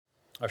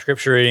Our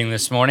scripture reading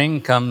this morning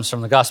comes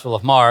from the Gospel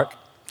of Mark,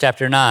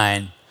 chapter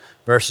 9,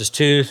 verses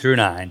 2 through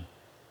 9.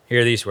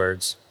 Hear these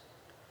words.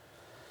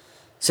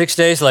 6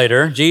 days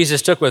later,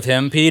 Jesus took with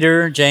him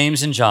Peter,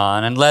 James, and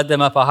John and led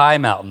them up a high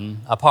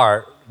mountain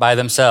apart by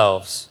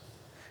themselves.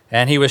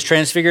 And he was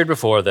transfigured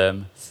before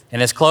them, and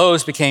his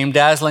clothes became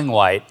dazzling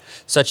white,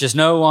 such as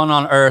no one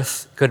on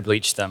earth could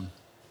bleach them.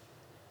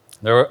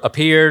 There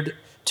appeared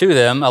to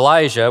them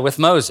Elijah with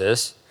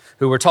Moses,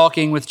 who were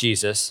talking with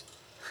Jesus.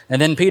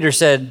 And then Peter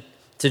said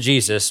to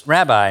Jesus,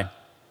 "Rabbi,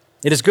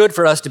 it is good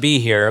for us to be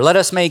here. Let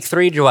us make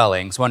 3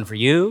 dwellings, one for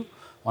you,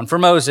 one for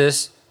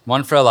Moses,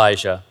 one for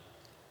Elijah."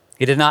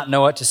 He did not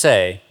know what to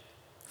say,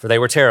 for they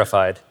were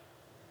terrified.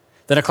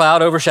 Then a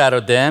cloud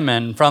overshadowed them,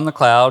 and from the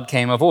cloud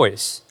came a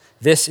voice.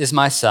 "This is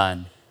my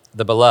son,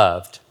 the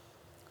beloved.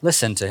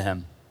 Listen to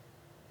him."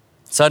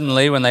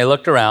 Suddenly, when they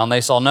looked around, they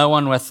saw no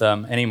one with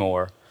them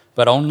anymore,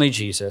 but only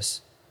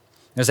Jesus.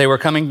 As they were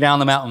coming down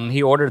the mountain,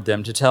 he ordered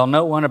them to tell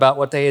no one about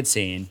what they had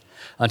seen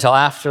until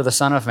after the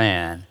Son of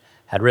Man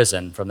had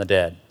risen from the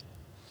dead.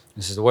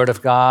 This is the word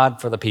of God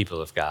for the people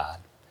of God.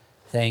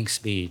 Thanks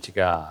be to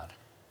God.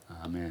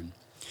 Amen.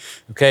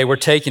 Okay, we're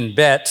taking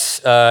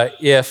bets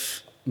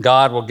if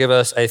God will give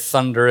us a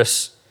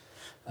thunderous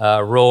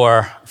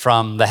roar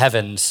from the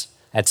heavens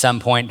at some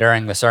point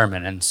during the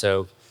sermon. And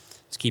so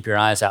let's keep your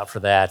eyes out for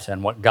that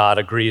and what God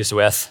agrees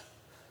with.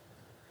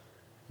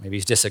 Maybe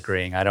he's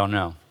disagreeing, I don't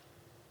know.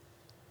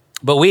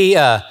 But we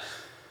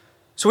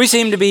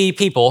seem to be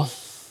people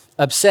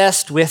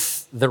obsessed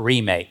with the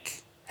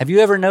remake. Have you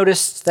ever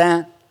noticed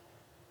that?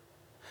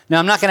 Now,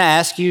 I'm not going to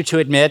ask you to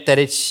admit that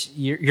it's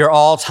your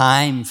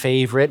all-time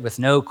favorite with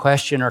no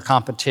question or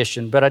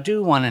competition, but I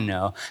do want to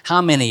know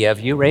how many of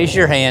you, raise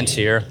your hands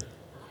here,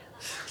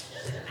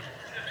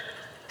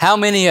 how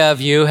many of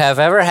you have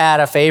ever had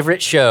a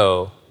favorite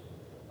show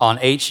on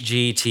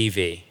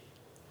HGTV?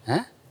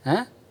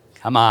 Huh?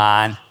 Come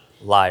on,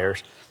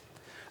 liars.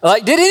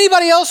 Like, did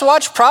anybody else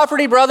watch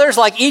Property Brothers?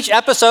 Like each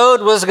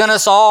episode was going to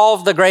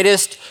solve the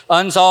greatest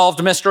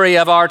unsolved mystery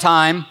of our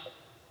time?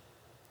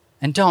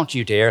 And don't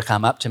you dare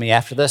come up to me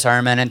after the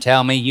sermon and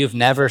tell me you've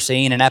never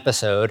seen an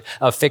episode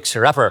of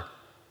Fixer Upper.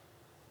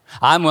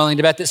 I'm willing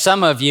to bet that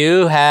some of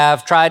you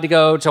have tried to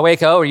go to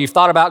Waco, or you've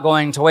thought about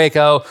going to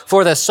Waco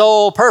for the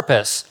sole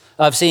purpose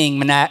of seeing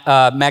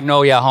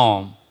Magnolia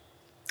Home,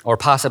 or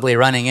possibly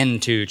running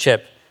into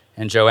Chip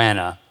and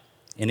Joanna.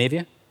 Any of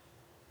you?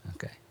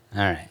 Okay. All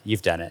right,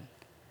 you've done it.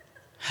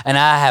 And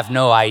I have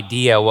no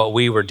idea what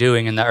we were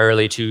doing in the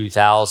early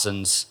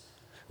 2000s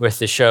with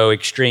the show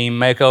Extreme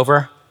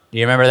Makeover. Do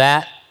you remember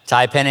that?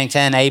 Ty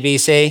Pennington,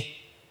 ABC?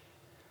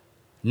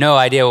 No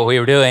idea what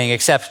we were doing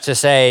except to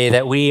say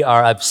that we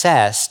are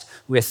obsessed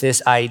with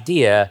this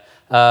idea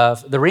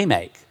of the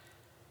remake.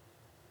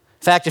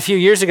 In fact, a few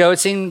years ago, it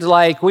seemed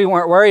like we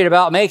weren't worried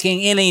about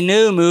making any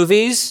new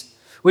movies.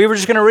 We were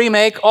just going to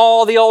remake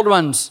all the old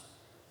ones.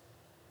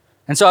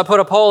 And so I put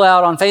a poll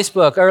out on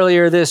Facebook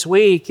earlier this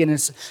week, and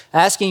it's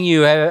asking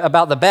you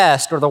about the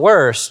best or the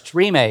worst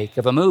remake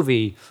of a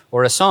movie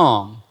or a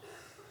song.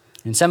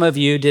 And some of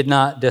you did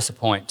not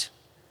disappoint.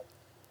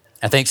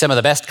 I think some of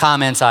the best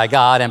comments I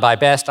got, and by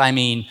best I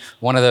mean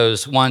one of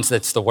those ones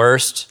that's the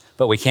worst,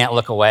 but we can't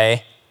look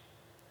away.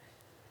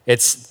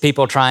 It's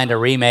people trying to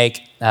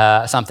remake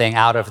something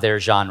out of their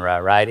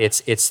genre, right?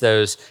 It's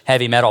those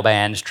heavy metal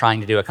bands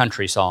trying to do a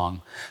country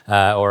song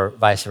or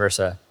vice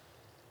versa.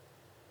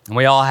 And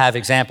we all have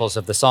examples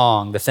of the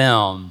song, the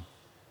film,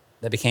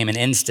 that became an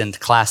instant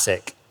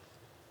classic.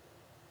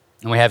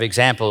 And we have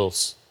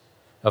examples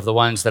of the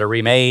ones that are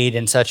remade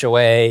in such a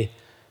way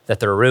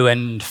that they're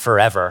ruined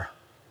forever.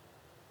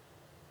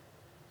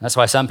 That's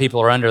why some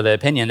people are under the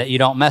opinion that you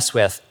don't mess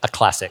with a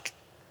classic.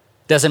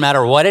 Doesn't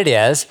matter what it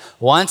is.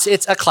 Once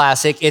it's a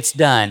classic, it's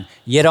done.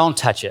 You don't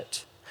touch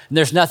it. And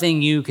there's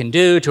nothing you can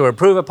do to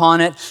improve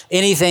upon it.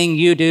 Anything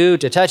you do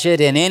to touch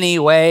it in any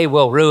way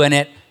will ruin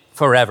it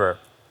forever.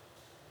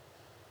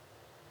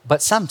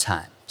 But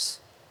sometimes,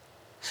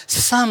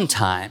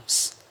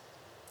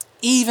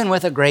 even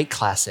with a great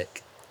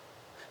classic,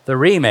 the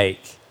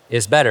remake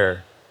is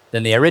better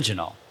than the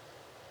original.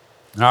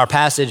 And our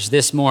passage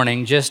this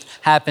morning just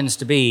happens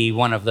to be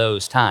one of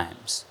those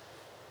times.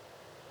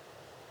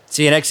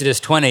 See, in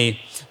Exodus 20,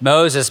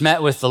 Moses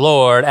met with the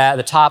Lord at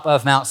the top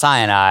of Mount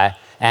Sinai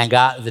and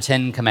got the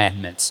 10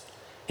 commandments.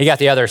 He got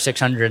the other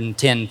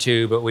 610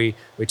 too, but we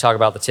talk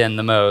about the 10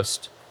 the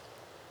most.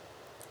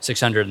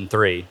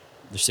 603.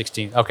 There's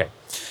 16. Okay.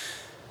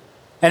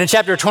 And in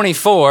chapter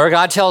 24,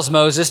 God tells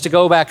Moses to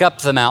go back up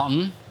the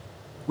mountain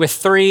with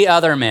 3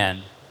 other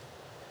men,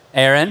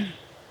 Aaron,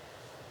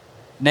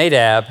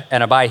 Nadab,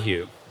 and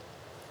Abihu.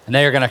 And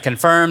they are going to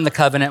confirm the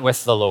covenant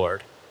with the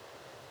Lord.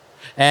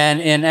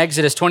 And in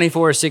Exodus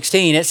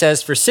 24:16, it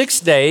says, "For 6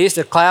 days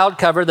the cloud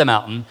covered the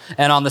mountain,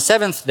 and on the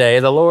 7th day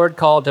the Lord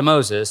called to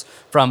Moses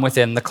from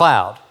within the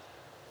cloud."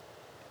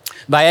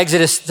 By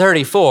Exodus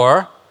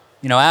 34,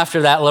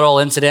 after that little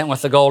incident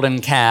with the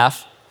golden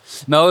calf,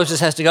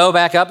 Moses has to go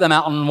back up the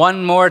mountain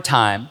one more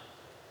time.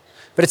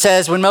 But it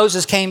says when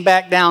Moses came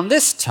back down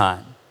this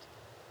time,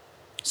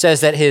 it says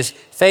that his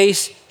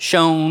face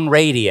shone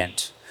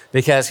radiant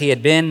because he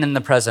had been in the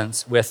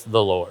presence with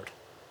the Lord.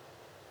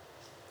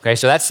 Okay,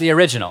 so that's the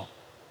original.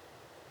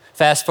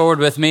 Fast forward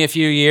with me a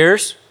few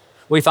years.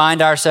 We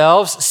find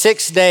ourselves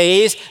 6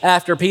 days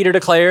after Peter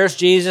declares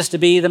Jesus to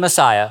be the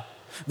Messiah,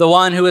 the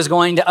one who is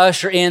going to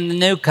usher in the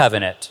new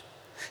covenant,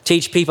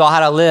 teach people how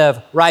to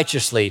live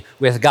righteously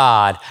with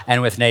God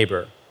and with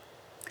neighbor.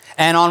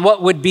 And on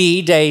what would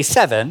be day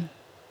 7,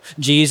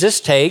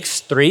 Jesus takes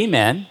 3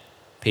 men,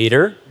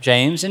 Peter,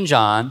 James, and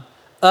John,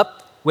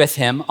 up with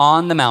him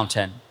on the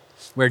mountain,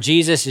 where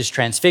Jesus is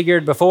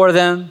transfigured before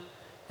them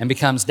and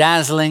becomes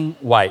dazzling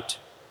white.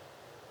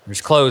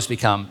 His clothes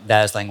become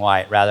dazzling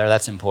white, rather.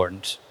 That's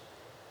important.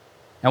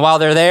 And while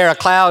they're there, a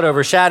cloud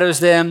overshadows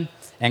them,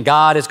 and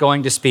God is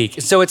going to speak.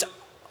 So it's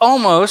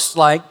almost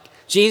like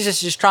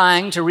Jesus is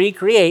trying to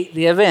recreate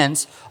the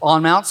events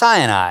on Mount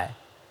Sinai.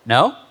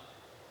 No?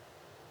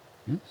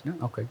 No?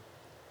 Okay.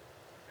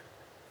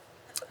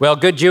 Well,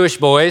 good Jewish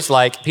boys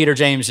like Peter,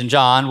 James, and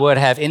John would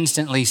have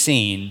instantly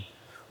seen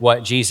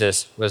what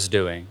Jesus was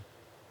doing.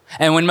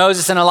 And when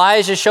Moses and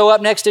Elijah show up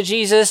next to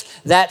Jesus,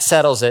 that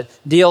settles it.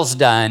 Deal's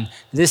done.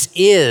 This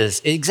is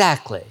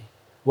exactly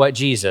what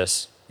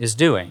Jesus is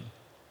doing.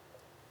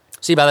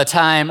 See, by the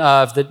time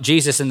of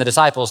Jesus and the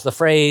disciples, the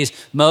phrase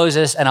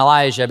Moses and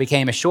Elijah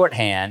became a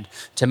shorthand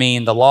to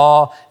mean the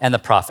law and the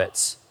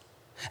prophets.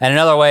 And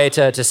another way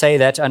to say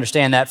that, to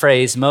understand that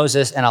phrase,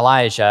 Moses and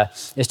Elijah,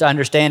 is to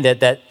understand it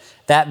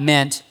that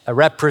meant a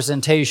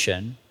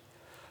representation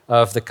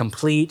of the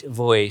complete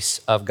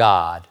voice of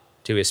God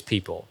to his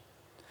people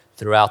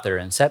throughout their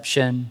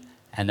inception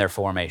and their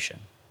formation.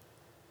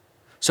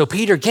 So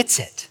Peter gets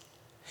it.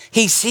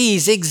 He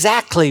sees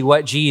exactly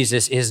what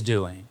Jesus is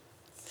doing.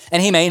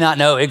 And he may not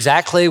know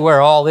exactly where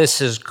all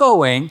this is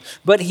going,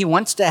 but he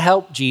wants to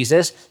help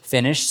Jesus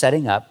finish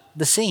setting up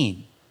the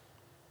scene.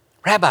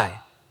 Rabbi,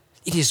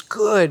 it is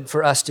good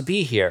for us to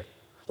be here.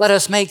 Let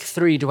us make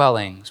 3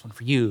 dwellings, one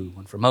for you,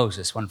 one for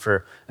Moses, one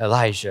for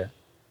Elijah.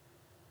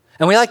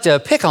 And we like to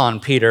pick on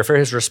Peter for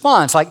his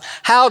response, like,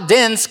 how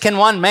dense can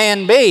one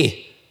man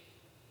be?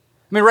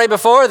 I mean, right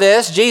before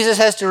this, Jesus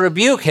has to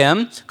rebuke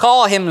him,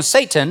 call him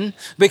Satan,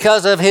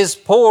 because of his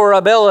poor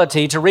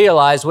ability to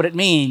realize what it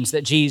means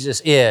that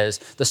Jesus is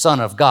the Son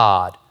of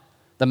God,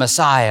 the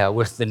Messiah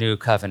with the new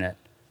covenant.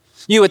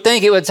 You would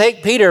think it would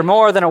take Peter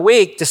more than a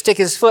week to stick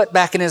his foot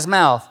back in his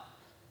mouth.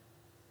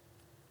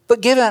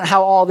 But given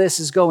how all this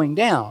is going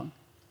down,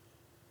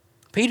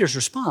 Peter's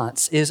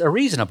response is a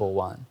reasonable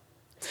one.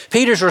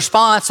 Peter's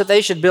response that they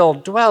should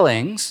build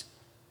dwellings,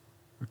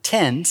 or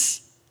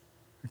tents,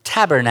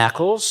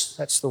 tabernacles,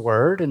 that's the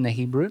word in the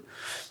Hebrew,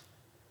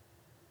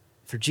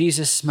 for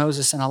Jesus,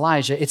 Moses, and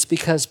Elijah, it's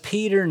because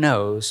Peter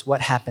knows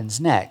what happens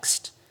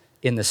next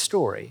in the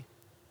story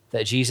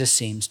that Jesus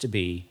seems to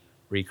be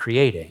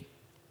recreating.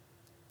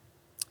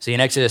 See,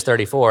 in Exodus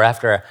 34,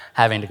 after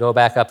having to go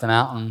back up the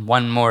mountain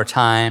one more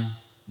time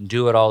and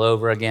do it all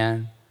over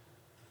again,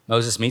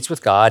 Moses meets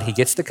with God, he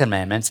gets the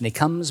commandments, and he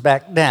comes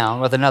back down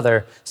with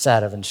another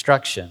set of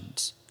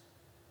instructions,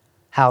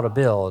 how to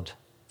build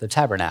the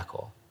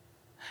tabernacle.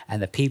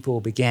 And the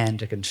people began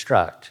to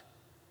construct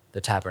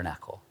the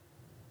tabernacle,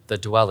 the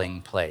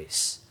dwelling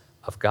place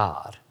of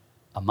God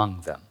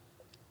among them.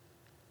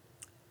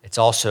 It's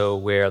also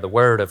where the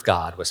word of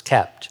God was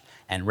kept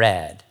and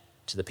read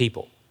to the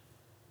people.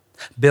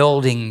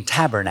 Building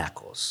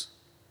tabernacles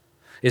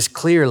is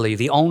clearly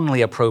the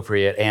only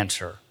appropriate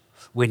answer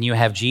when you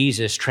have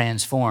Jesus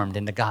transformed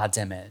into God's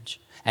image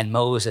and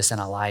Moses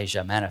and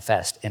Elijah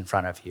manifest in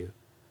front of you.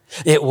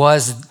 It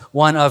was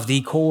one of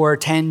the core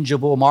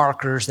tangible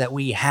markers that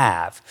we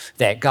have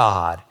that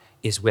God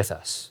is with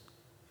us.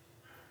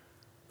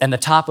 And the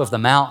top of the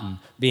mountain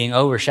being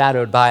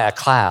overshadowed by a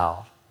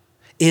cloud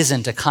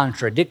isn't a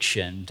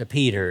contradiction to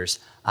Peter's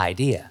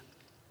idea.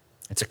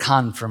 It's a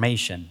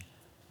confirmation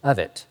of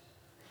it.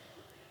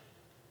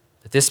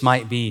 That this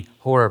might be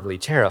horribly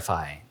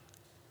terrifying,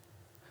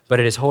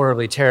 but it is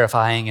horribly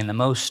terrifying in the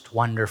most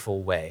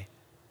wonderful way.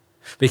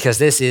 Because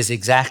this is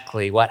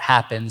exactly what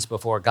happens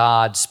before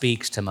God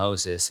speaks to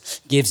Moses,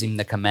 gives him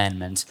the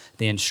commandments,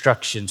 the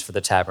instructions for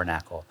the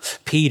tabernacle.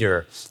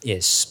 Peter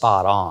is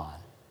spot on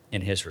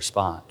in his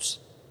response.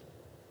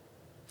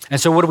 And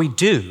so what do we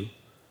do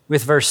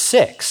with verse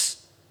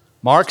 6?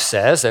 Mark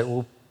says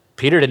that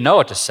Peter didn't know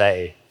what to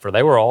say, for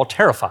they were all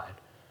terrified.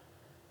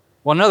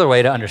 Well, another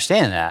way to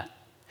understand that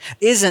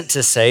isn't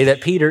to say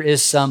that Peter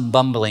is some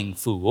bumbling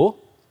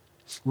fool.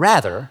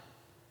 Rather,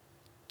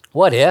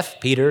 what if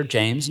Peter,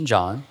 James, and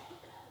John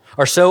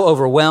are so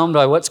overwhelmed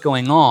by what's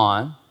going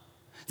on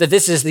that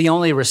this is the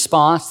only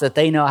response that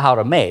they know how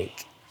to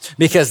make?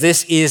 Because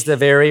this is the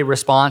very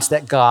response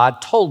that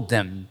God told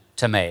them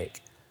to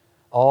make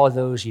all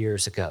those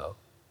years ago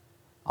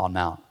on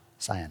Mount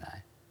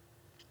Sinai.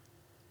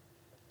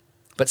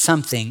 But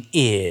something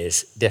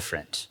is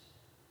different.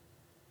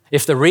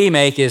 If the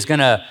remake is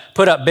going to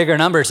put up bigger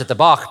numbers at the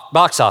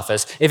box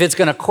office, if it's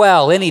going to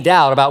quell any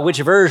doubt about which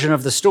version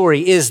of the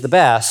story is the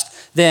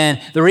best,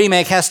 then the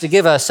remake has to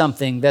give us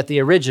something that the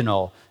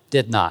original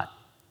did not,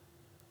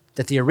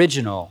 that the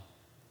original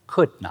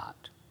could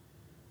not.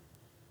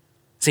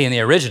 See, in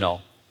the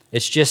original,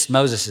 it's just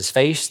Moses'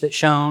 face that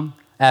shone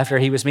after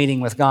he was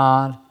meeting with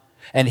God.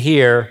 And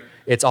here,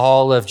 it's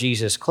all of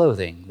Jesus'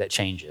 clothing that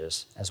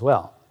changes as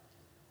well.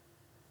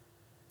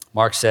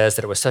 Mark says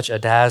that it was such a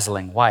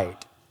dazzling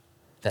white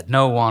that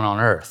no one on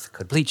earth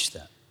could bleach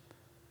them.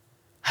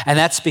 And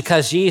that's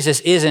because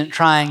Jesus isn't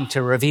trying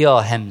to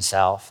reveal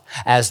himself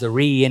as the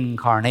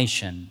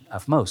reincarnation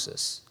of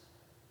Moses.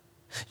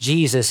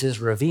 Jesus is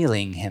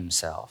revealing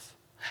himself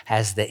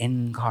as the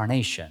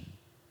incarnation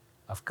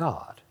of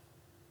God.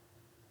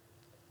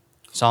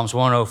 Psalms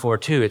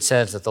 104:2, it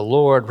says that the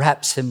Lord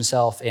wraps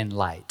himself in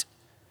light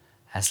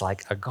as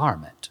like a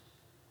garment.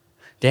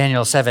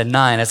 Daniel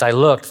 7:9, as I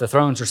looked, the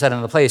thrones were set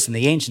into place, and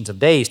the Ancient of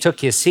Days took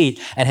his seat,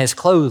 and his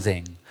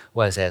clothing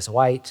was as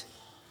white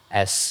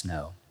as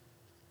snow.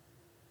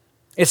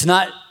 It's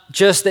not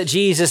just that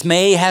Jesus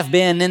may have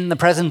been in the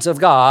presence of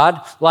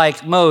God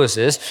like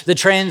Moses. The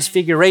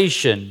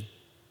transfiguration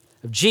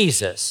of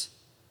Jesus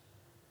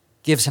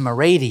gives him a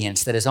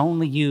radiance that is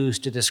only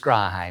used to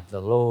describe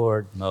the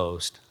Lord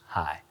Most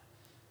High.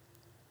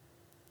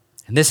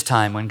 And this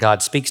time when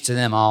God speaks to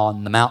them all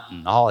on the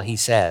mountain, all he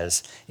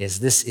says is,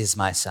 "This is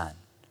my son,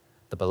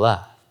 the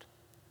beloved.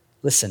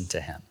 Listen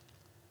to him."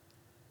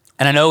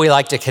 And I know we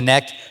like to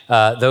connect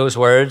those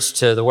words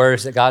to the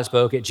words that God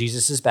spoke at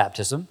Jesus'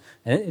 baptism.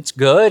 And it's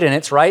good and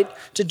it's right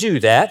to do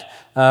that.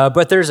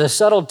 But there's a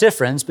subtle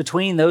difference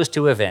between those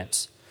two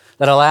events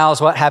that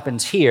allows what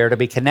happens here to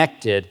be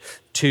connected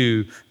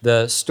to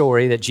the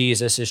story that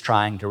Jesus is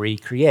trying to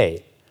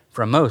recreate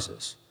from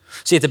Moses.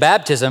 See, at the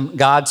baptism,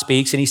 God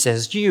speaks and he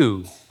says,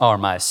 "You are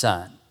my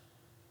son."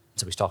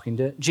 So he's talking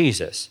to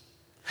Jesus.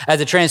 At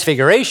the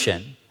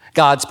transfiguration,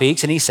 God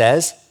speaks and he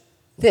says,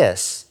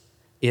 "This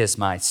is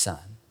my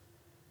son."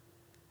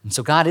 And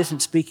so God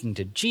isn't speaking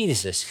to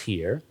Jesus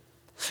here.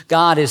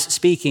 God is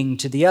speaking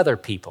to the other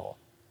people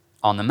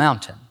on the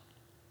mountain.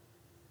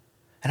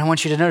 And I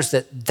want you to notice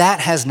that that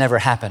has never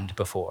happened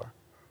before,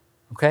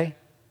 okay?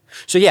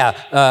 So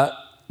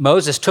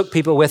Moses took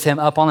people with him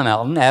up on the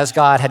mountain as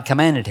God had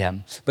commanded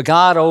him, but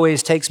God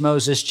always takes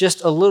Moses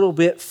just a little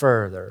bit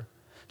further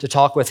to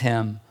talk with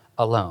him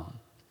alone.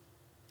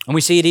 And we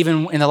see it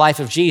even in the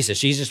life of Jesus.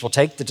 Jesus will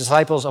take the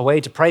disciples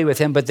away to pray with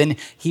him, but then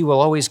he will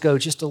always go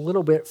just a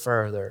little bit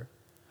further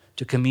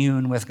to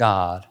commune with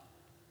God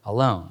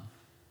alone.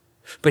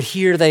 But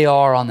here they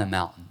are on the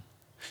mountain,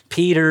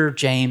 Peter,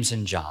 James,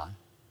 and John,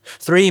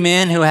 three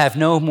men who have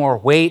no more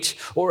weight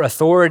or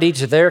authority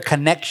to their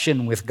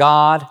connection with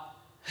God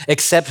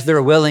except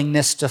their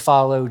willingness to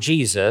follow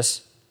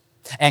Jesus,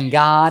 and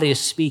God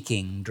is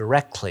speaking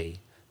directly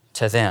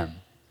to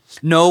them.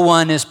 No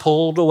one is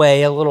pulled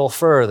away a little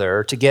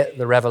further to get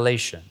the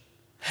revelation.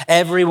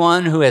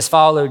 Everyone who has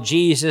followed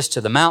Jesus to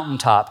the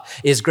mountaintop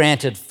is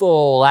granted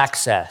full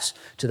access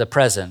to the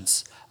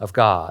presence of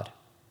God.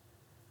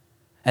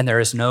 And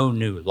there is no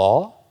new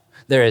law,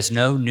 there is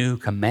no new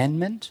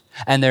commandment,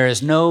 and there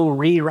is no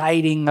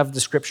rewriting of the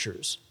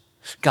scriptures.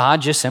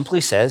 God just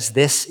simply says,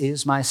 "This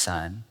is my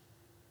son.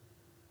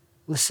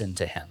 Listen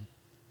to him."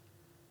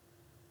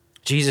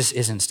 Jesus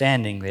isn't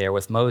standing there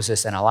with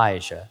Moses and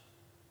Elijah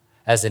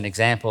as an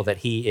example that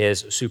he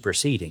is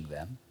superseding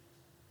them,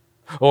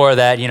 or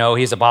that,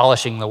 he's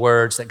abolishing the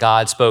words that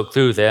God spoke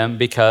through them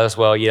because,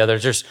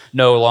 there's just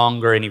no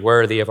longer any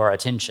worthy of our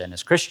attention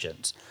as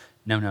Christians.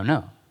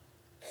 No.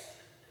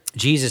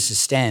 Jesus is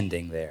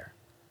standing there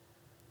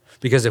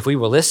because if we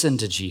will listen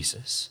to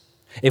Jesus,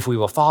 if we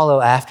will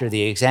follow after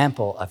the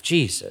example of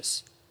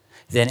Jesus,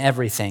 then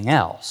everything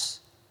else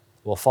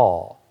will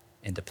fall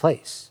into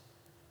place.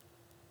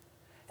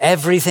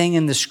 Everything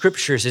in the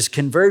scriptures is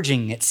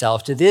converging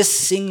itself to this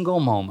single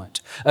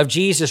moment of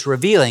Jesus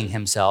revealing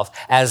himself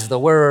as the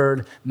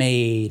Word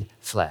made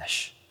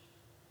flesh,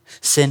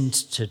 sent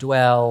to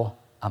dwell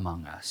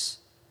among us.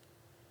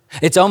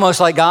 It's almost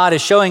like God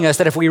is showing us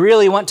that if we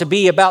really want to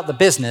be about the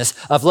business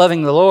of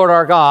loving the Lord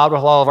our God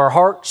with all of our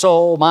heart,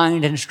 soul,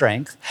 mind, and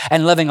strength,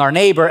 and loving our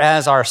neighbor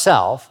as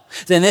ourselves,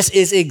 then this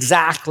is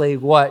exactly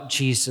what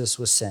Jesus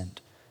was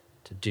sent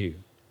to do,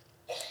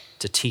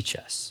 to teach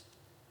us.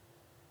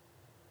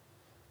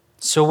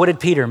 So what did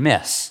Peter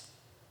miss?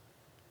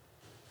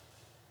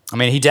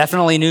 He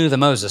definitely knew the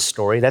Moses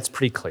story. That's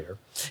pretty clear.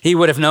 He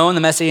would have known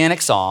the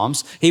Messianic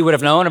Psalms. He would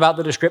have known about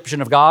the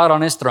description of God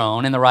on his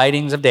throne in the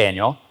writings of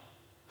Daniel.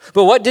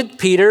 But what did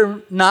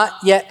Peter not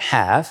yet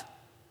have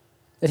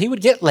that he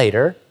would get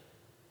later,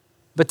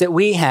 but that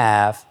we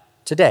have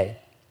today?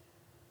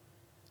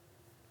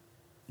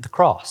 The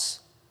cross.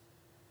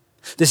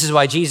 This is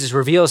why Jesus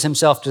reveals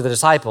himself to the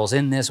disciples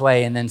in this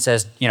way and then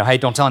says, hey,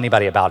 don't tell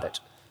anybody about it.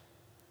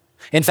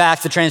 In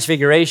fact, the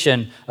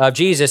transfiguration of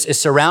Jesus is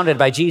surrounded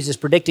by Jesus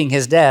predicting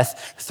his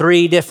death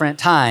 3 different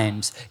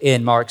times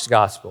in Mark's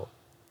gospel.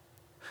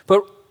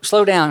 But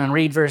slow down and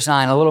read verse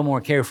 9 a little more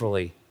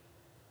carefully.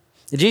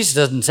 Jesus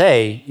doesn't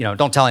say,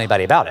 don't tell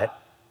anybody about it.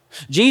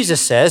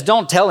 Jesus says,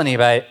 don't tell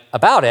anybody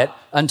about it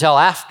until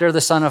after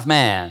the Son of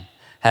Man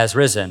has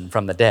risen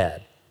from the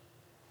dead.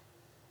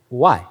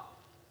 Why?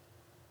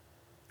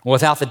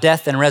 Without the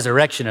death and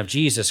resurrection of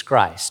Jesus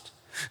Christ,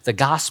 the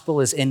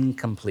gospel is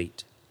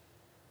incomplete.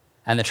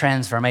 and the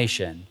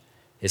transformation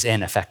is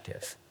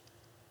ineffective.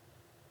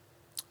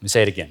 Let me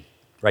say it again.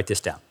 Write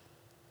this down.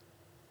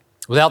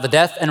 Without the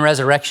death and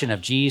resurrection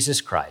of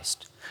Jesus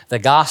Christ, the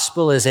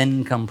gospel is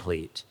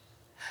incomplete,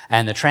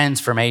 and the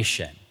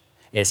transformation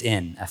is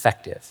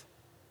ineffective.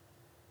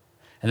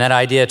 And that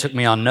idea took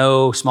me on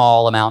no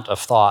small amount of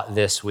thought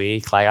this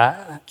week.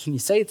 Can you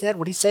say that?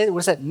 What did he say? What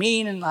does that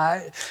mean?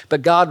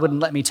 But God wouldn't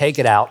let me take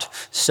it out.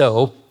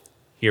 So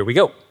here we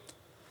go.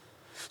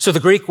 So the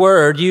Greek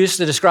word used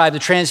to describe the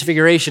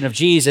transfiguration of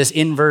Jesus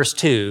in verse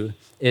 2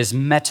 is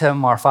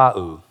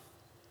metamorphou.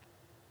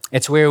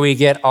 It's where we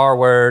get our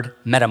word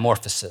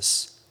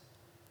metamorphosis.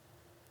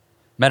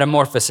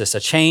 Metamorphosis, a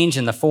change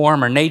in the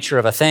form or nature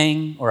of a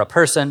thing or a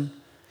person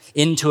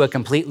into a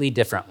completely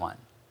different one.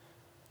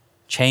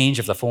 Change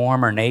of the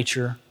form or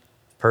nature,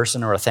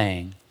 person or a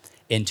thing,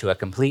 into a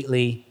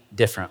completely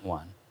different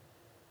one.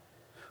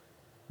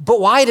 But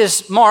why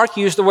does Mark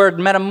use the word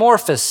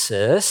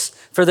metamorphosis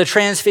for the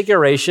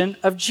transfiguration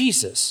of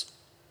Jesus?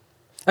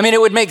 I mean,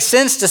 it would make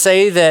sense to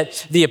say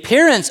that the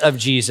appearance of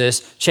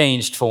Jesus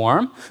changed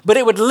form, but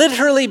it would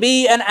literally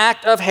be an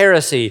act of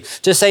heresy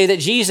to say that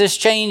Jesus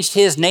changed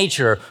his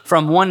nature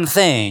from one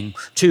thing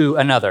to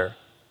another.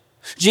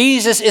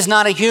 Jesus is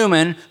not a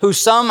human who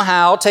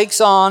somehow takes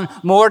on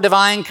more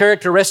divine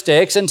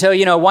characteristics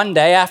until, one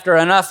day after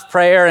enough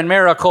prayer and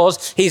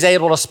miracles, he's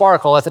able to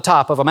sparkle at the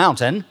top of a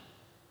mountain.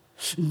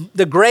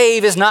 The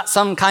grave is not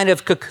some kind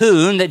of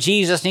cocoon that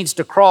Jesus needs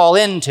to crawl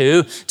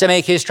into to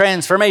make his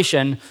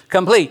transformation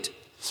complete.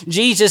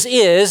 Jesus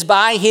is,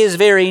 by his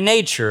very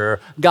nature,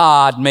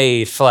 God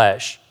made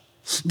flesh.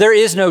 There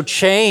is no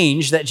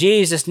change that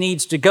Jesus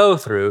needs to go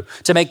through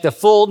to make the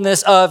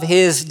fullness of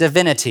his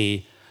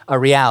divinity a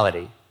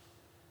reality.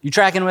 You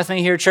tracking with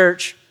me here,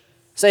 church?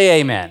 Say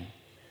amen.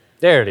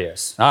 There it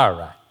is. All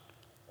right.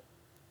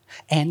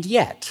 And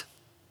yet,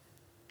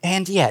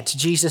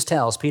 Jesus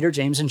tells Peter,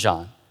 James, and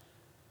John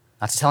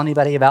not to tell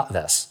anybody about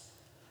this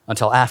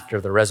until after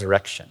the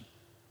resurrection.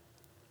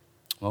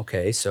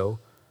 Okay, so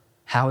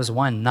how is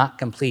one not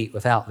complete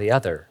without the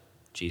other,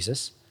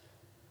 Jesus?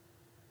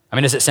 I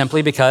mean, is it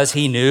simply because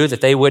he knew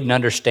that they wouldn't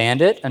understand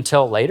it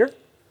until later?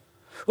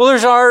 Well,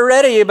 there's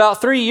already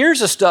about 3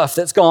 years of stuff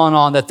that's gone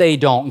on that they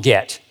don't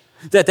get,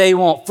 that they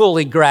won't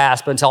fully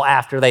grasp until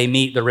after they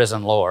meet the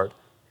risen Lord.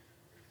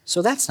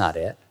 So that's not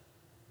it.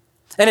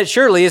 And it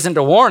surely isn't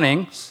a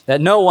warning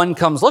that no one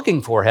comes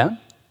looking for him,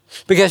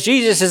 because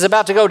Jesus is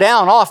about to go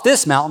down off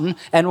this mountain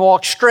and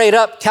walk straight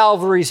up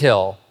Calvary's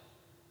hill,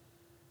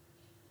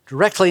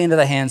 directly into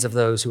the hands of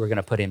those who are going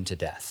to put him to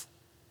death.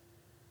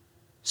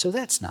 So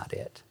that's not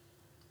it.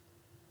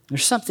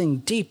 There's something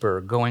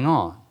deeper going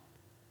on.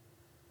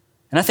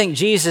 And I think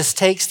Jesus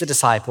takes the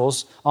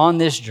disciples on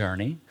this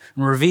journey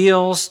and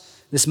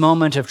reveals this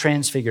moment of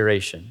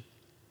transfiguration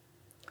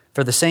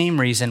for the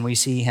same reason we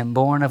see him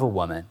born of a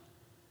woman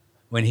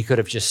when he could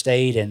have just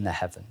stayed in the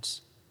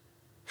heavens.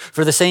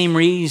 For the same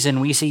reason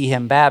we see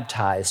him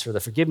baptized for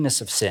the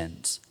forgiveness of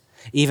sins,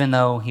 even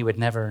though he would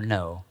never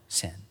know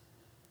sin.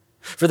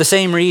 For the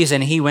same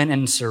reason he went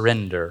in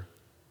surrender,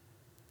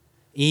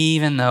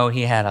 even though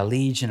he had a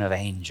legion of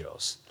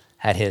angels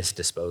at his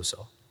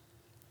disposal.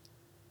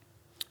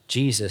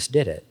 Jesus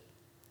did it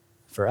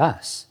for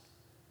us.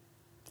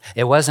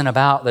 It wasn't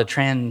about the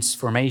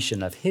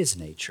transformation of his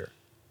nature.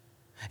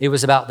 It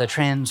was about the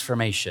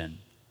transformation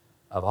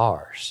of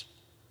ours.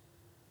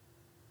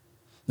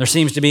 There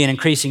seems to be an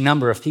increasing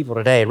number of people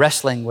today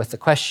wrestling with the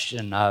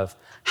question of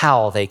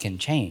how they can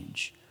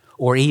change,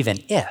 or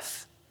even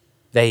if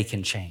they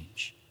can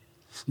change,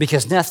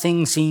 because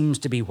nothing seems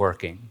to be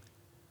working.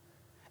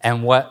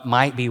 And what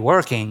might be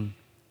working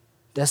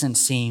doesn't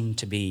seem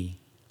to be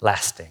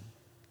lasting.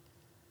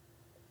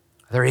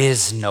 There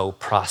is no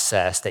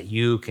process that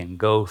you can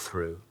go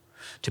through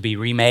to be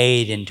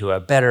remade into a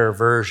better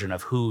version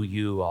of who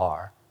you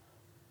are.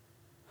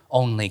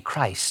 Only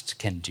Christ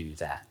can do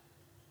that.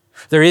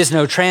 There is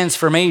no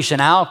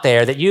transformation out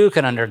there that you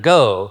can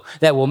undergo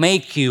that will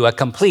make you a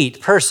complete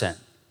person.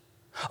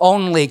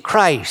 Only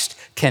Christ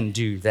can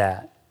do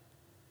that.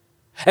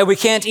 And we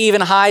can't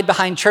even hide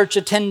behind church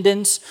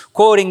attendance,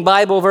 quoting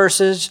Bible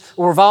verses,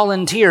 or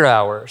volunteer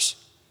hours.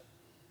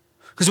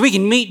 Because we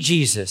can meet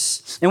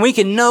Jesus and we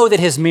can know that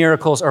his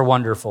miracles are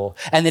wonderful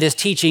and that his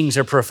teachings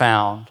are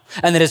profound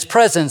and that his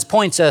presence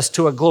points us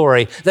to a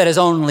glory that is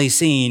only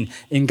seen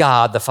in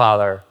God the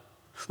Father.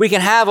 We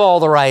can have all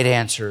the right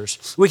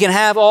answers. We can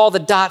have all the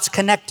dots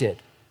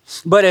connected.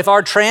 But if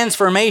our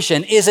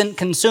transformation isn't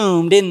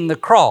consumed in the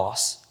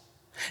cross,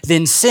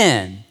 then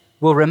sin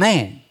will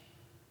remain.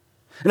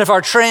 And if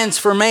our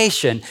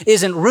transformation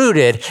isn't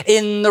rooted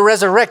in the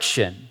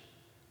resurrection,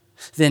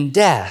 then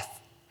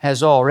death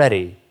has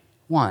already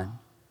won.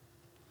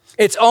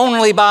 It's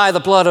only by the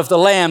blood of the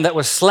Lamb that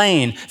was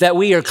slain that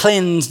we are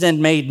cleansed and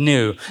made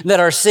new, that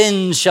our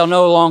sins shall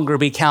no longer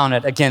be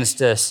counted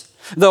against us.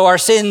 Though our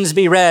sins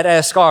be red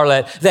as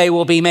scarlet, they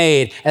will be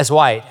made as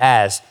white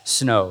as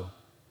snow.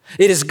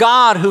 It is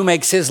God who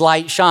makes his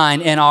light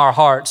shine in our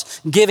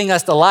hearts, giving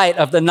us the light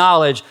of the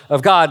knowledge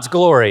of God's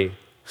glory.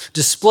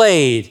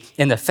 displayed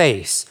in the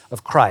face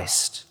of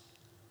Christ.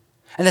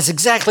 And that's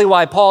exactly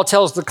why Paul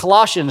tells the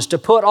Colossians to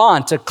put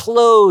on, to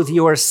clothe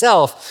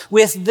yourself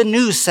with the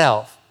new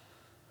self,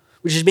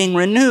 which is being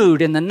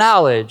renewed in the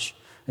knowledge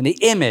and the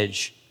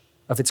image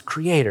of its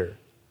creator.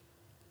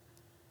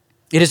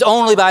 It is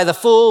only by the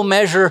full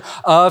measure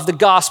of the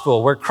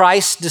gospel, where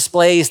Christ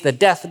displays the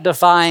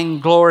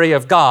death-defying glory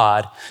of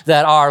God,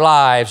 that our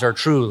lives are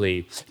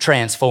truly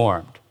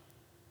transformed.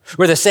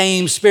 Where the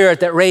same Spirit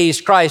that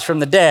raised Christ from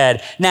the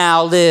dead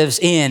now lives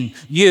in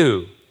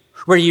you,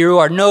 where you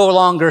are no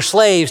longer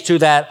slaves to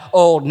that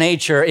old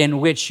nature in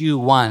which you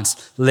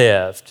once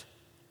lived.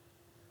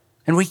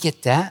 And we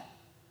get that.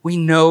 We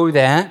know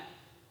that.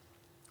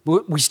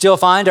 We still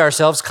find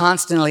ourselves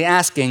constantly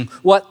asking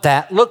what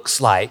that looks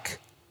like.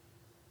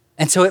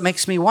 And so it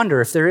makes me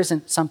wonder if there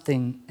isn't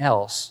something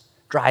else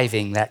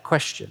driving that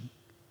question.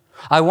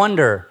 I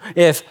wonder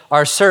if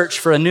our search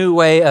for a new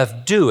way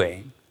of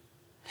doing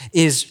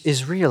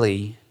is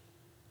really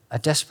a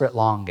desperate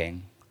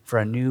longing for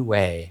a new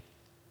way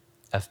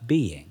of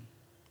being.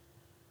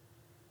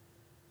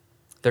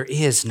 There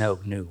is no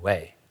new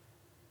way.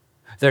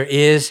 There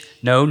is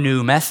no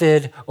new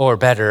method or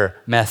better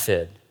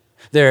method.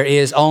 There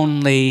is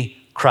only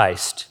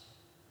Christ.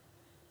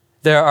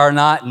 There are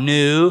not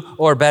new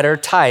or better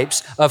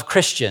types of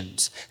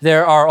Christians.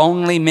 There are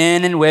only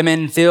men and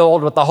women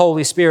filled with the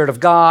Holy Spirit of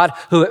God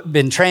who have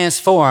been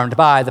transformed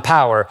by the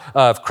power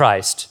of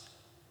Christ.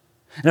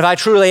 And if I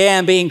truly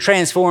am being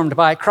transformed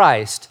by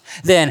Christ,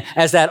 then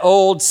as that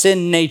old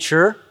sin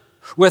nature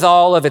with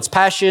all of its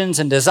passions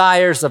and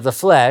desires of the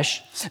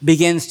flesh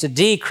begins to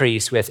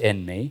decrease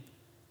within me,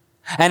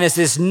 and as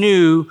this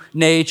new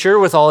nature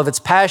with all of its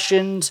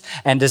passions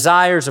and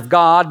desires of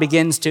God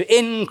begins to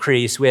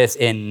increase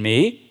within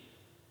me,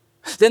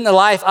 then the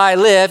life I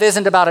live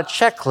isn't about a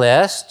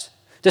checklist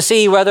to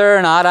see whether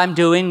or not I'm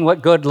doing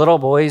what good little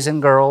boys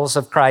and girls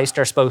of Christ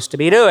are supposed to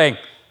be doing.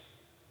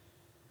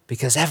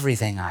 Because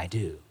everything I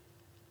do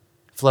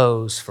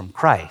flows from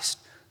Christ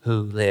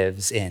who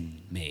lives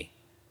in me.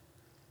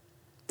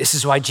 This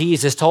is why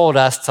Jesus told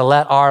us to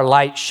let our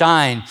light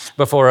shine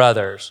before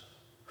others.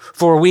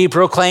 For we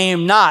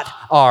proclaim not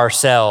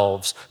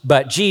ourselves,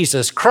 but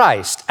Jesus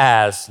Christ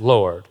as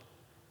Lord,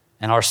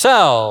 and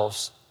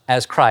ourselves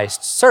as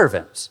Christ's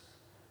servants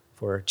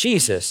for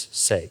Jesus'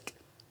 sake.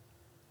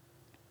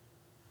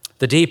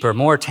 The deeper,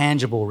 more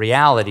tangible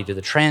reality to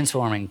the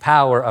transforming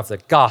power of the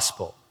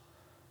gospel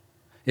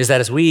is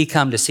that as we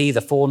come to see the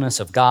fullness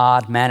of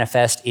God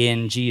manifest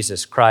in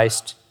Jesus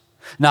Christ,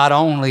 not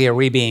only are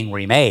we being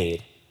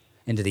remade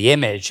into the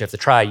image of the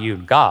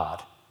triune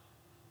God,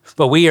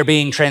 but we are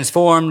being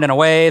transformed in a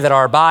way that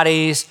our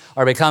bodies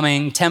are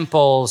becoming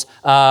temples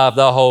of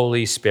the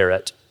Holy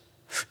Spirit,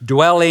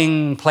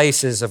 dwelling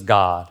places of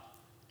God.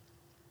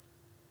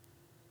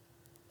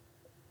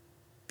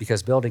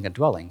 Because building a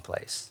dwelling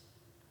place,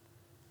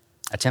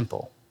 a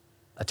temple,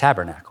 a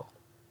tabernacle,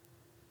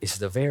 is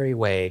the very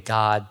way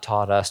God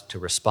taught us to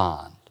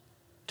respond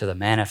to the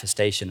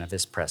manifestation of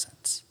His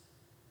presence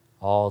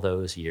all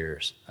those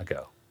years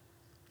ago.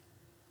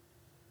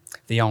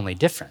 The only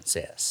difference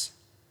is,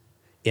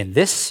 in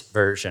this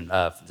version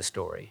of the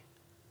story,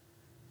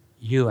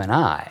 you and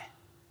I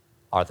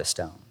are the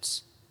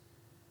stones.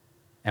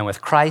 And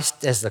with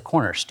Christ as the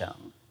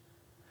cornerstone,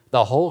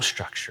 the whole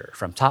structure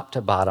from top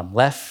to bottom,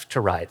 left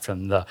to right,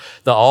 from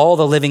all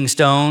the living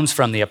stones,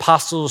 from the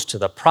apostles to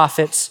the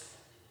prophets,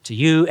 to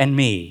you and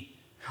me,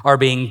 are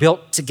being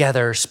built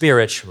together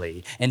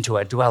spiritually into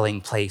a dwelling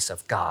place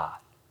of God,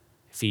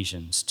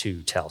 Ephesians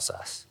 2 tells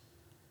us.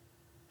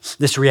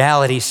 This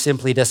reality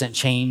simply doesn't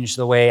change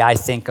the way I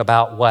think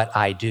about what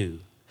I do.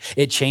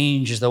 It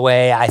changes the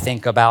way I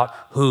think about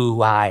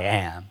who I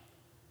am.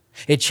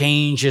 It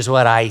changes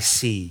what I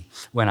see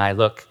when I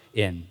look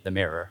in the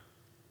mirror.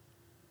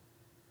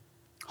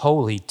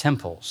 Holy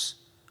temples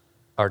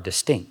are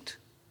distinct.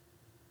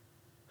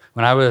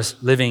 When I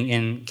was living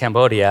in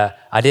Cambodia,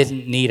 I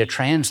didn't need a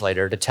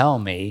translator to tell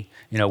me,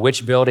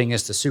 which building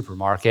is the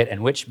supermarket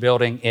and which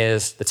building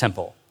is the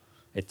temple.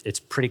 It's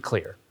pretty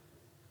clear.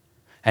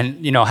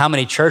 And how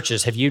many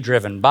churches have you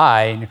driven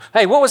by? And,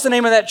 hey, what was the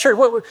name of that church?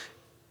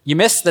 You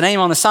missed the name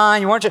on the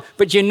sign. You weren't,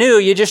 but you knew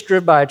you just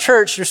drove by a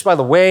church just by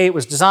the way it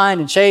was designed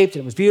and shaped,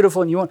 and it was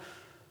beautiful. And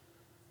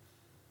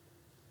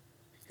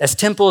as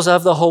temples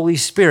of the Holy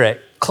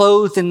Spirit,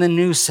 clothed in the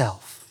new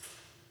self.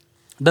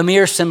 The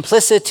mere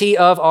simplicity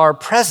of our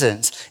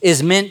presence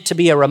is meant to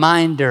be a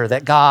reminder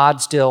that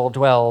God still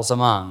dwells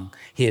among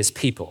His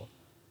people.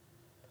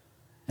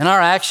 And our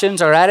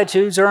actions, our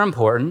attitudes are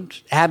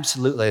important.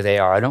 Absolutely they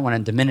are. I don't want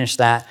to diminish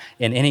that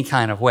in any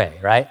kind of way,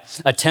 right?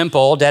 A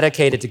temple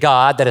dedicated to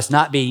God that is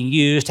not being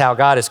used how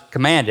God has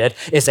commanded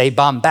is a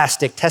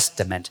bombastic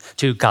testament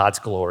to God's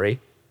glory.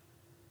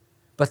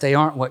 But they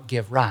aren't what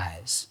give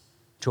rise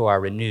to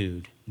our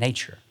renewed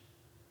nature.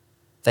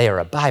 They are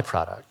a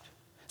byproduct.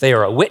 They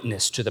are a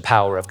witness to the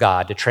power of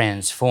God to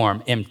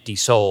transform empty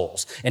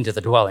souls into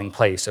the dwelling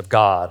place of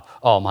God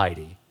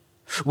Almighty.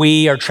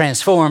 We are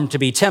transformed to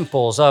be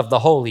temples of the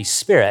Holy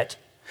Spirit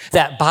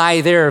that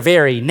by their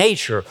very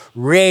nature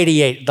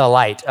radiate the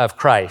light of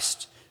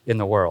Christ in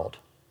the world.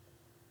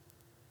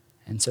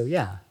 And so,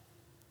 yeah,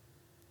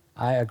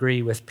 I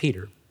agree with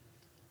Peter.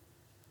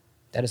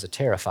 That is a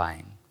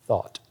terrifying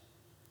thought,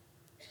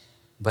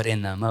 but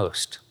in the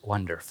most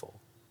wonderful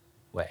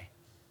way.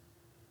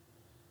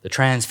 The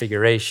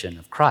transfiguration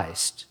of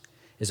Christ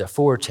is a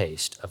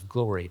foretaste of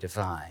glory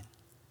divine.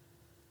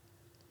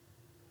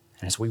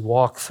 And as we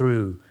walk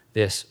through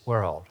this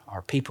world,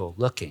 are people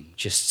looking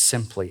just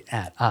simply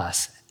at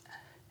us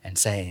and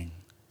saying,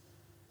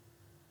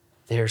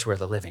 there's where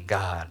the living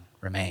God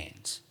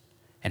remains,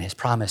 and his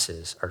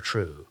promises are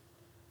true.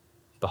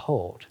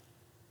 Behold,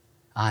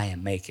 I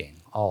am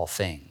making all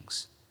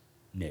things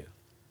new.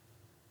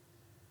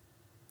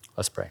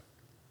 Let's pray.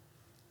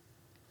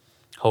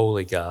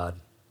 Holy God,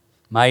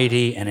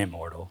 mighty and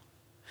immortal,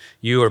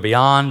 you are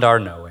beyond our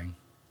knowing,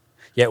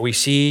 yet we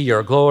see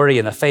your glory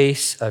in the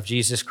face of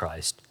Jesus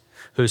Christ,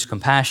 whose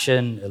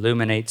compassion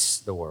illuminates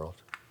the world.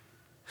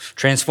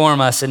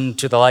 Transform us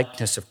into the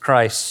likeness of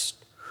Christ.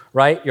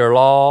 Write your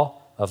law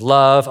of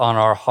love on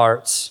our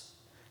hearts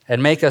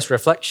and make us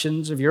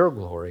reflections of your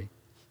glory,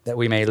 that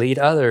we may lead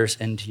others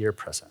into your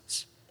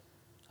presence.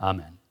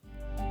 Amen.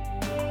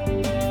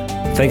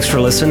 Thanks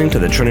for listening to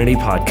the Trinity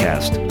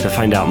Podcast. To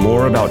find out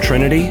more about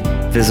Trinity,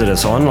 visit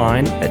us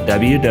online at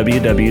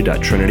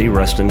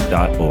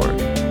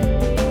www.trinityruston.org.